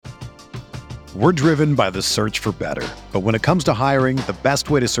We're driven by the search for better. But when it comes to hiring, the best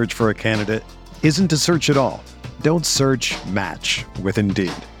way to search for a candidate isn't to search at all. Don't search, match with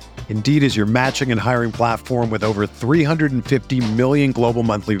Indeed. Indeed is your matching and hiring platform with over 350 million global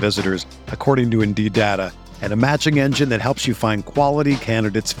monthly visitors, according to Indeed data, and a matching engine that helps you find quality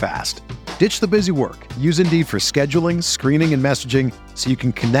candidates fast. Ditch the busy work. Use Indeed for scheduling, screening, and messaging so you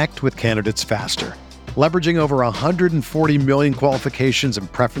can connect with candidates faster. Leveraging over 140 million qualifications and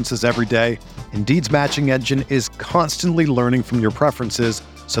preferences every day, Indeed's matching engine is constantly learning from your preferences,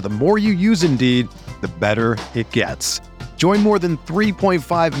 so the more you use Indeed, the better it gets. Join more than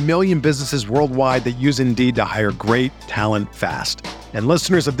 3.5 million businesses worldwide that use Indeed to hire great talent fast. And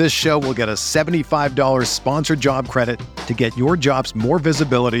listeners of this show will get a $75 sponsored job credit to get your jobs more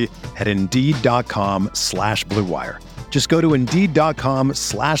visibility at Indeed.com/Blue Wire. Just go to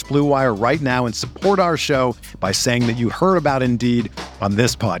Indeed.com/Blue Wire right now and support our show by saying that you heard about Indeed on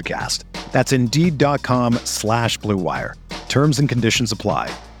this podcast. That's Indeed.com/Blue Wire. Terms and conditions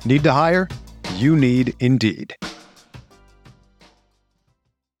apply. Need to hire? You need Indeed.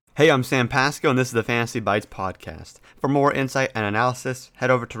 Hey, I'm Sam Pasco, and this is the Fantasy Bites podcast. For more insight and analysis,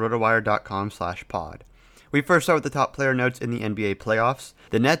 head over to rotowire.com/pod. We first start with the top player notes in the NBA playoffs.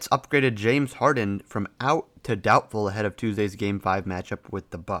 The Nets upgraded James Harden from out to doubtful ahead of Tuesday's Game 5 matchup with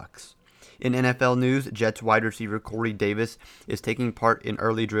the Bucks. In NFL news, Jets wide receiver Corey Davis is taking part in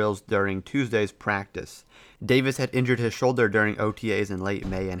early drills during Tuesday's practice. Davis had injured his shoulder during OTAs in late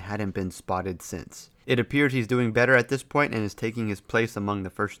May and hadn't been spotted since. It appears he's doing better at this point and is taking his place among the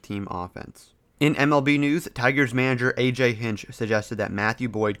first-team offense. In MLB news, Tigers manager A.J. Hinch suggested that Matthew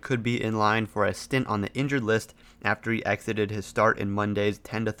Boyd could be in line for a stint on the injured list after he exited his start in Monday's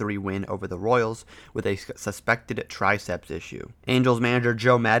 10-3 win over the Royals with a suspected triceps issue. Angels manager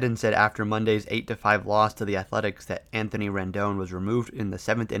Joe Maddon said after Monday's 8-5 loss to the Athletics that Anthony Rendon was removed in the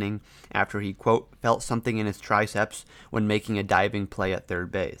 7th inning after he, quote, felt something in his triceps when making a diving play at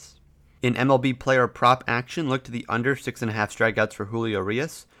third base. In MLB player prop action, look to the under 6.5 strikeouts for Julio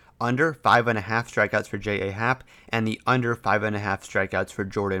Urias, under 5.5 strikeouts for J.A. Happ, and the under 5.5 strikeouts for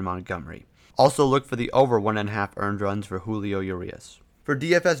Jordan Montgomery. Also look for the over 1.5 earned runs for Julio Urias. For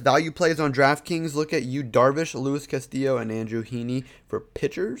DFS value plays on DraftKings, look at Yu Darvish, Luis Castillo, and Andrew Heaney. For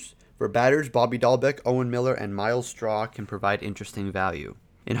pitchers, for batters, Bobby Dahlbeck, Owen Miller, and Miles Straw can provide interesting value.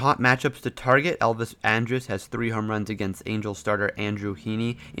 In hot matchups to target, Elvis Andrus has 3 home runs against Angels starter Andrew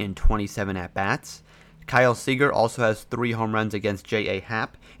Heaney in 27 at-bats. Kyle Seager also has 3 home runs against J.A.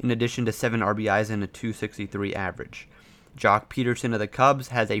 Happ, in addition to 7 RBIs and a .263 average. Jock Peterson of the Cubs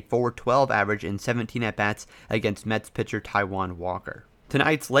has a .412 average in 17 at-bats against Mets pitcher Taijuan Walker.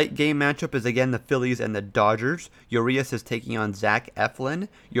 Tonight's late-game matchup is again the Phillies and the Dodgers. Urias is taking on Zach Eflin.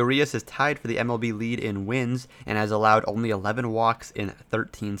 Urias is tied for the MLB lead in wins and has allowed only 11 walks in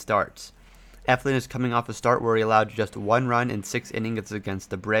 13 starts. Eflin is coming off a start where he allowed just 1 run in 6 innings against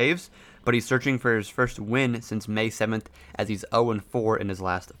the Braves, but he's searching for his first win since May 7th as he's 0-4 in his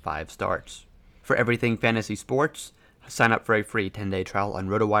last 5 starts. For everything fantasy sports, sign up for a free 10-day trial on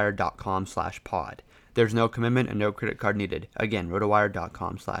rotowire.com/pod. There's no commitment and no credit card needed. Again,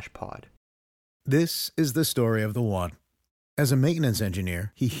 rotowire.com/pod. This is the story of the one. As a maintenance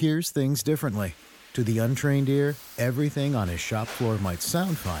engineer, he hears things differently. To the untrained ear, everything on his shop floor might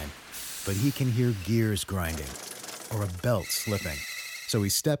sound fine, but he can hear gears grinding or a belt slipping. So he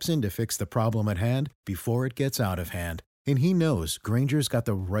steps in to fix the problem at hand before it gets out of hand. And he knows Grainger's got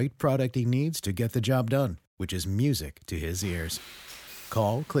the right product he needs to get the job done, which is music to his ears.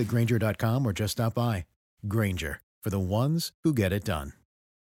 Call, click Grainger.com, or just stop by. Grainger, for the ones who get it done.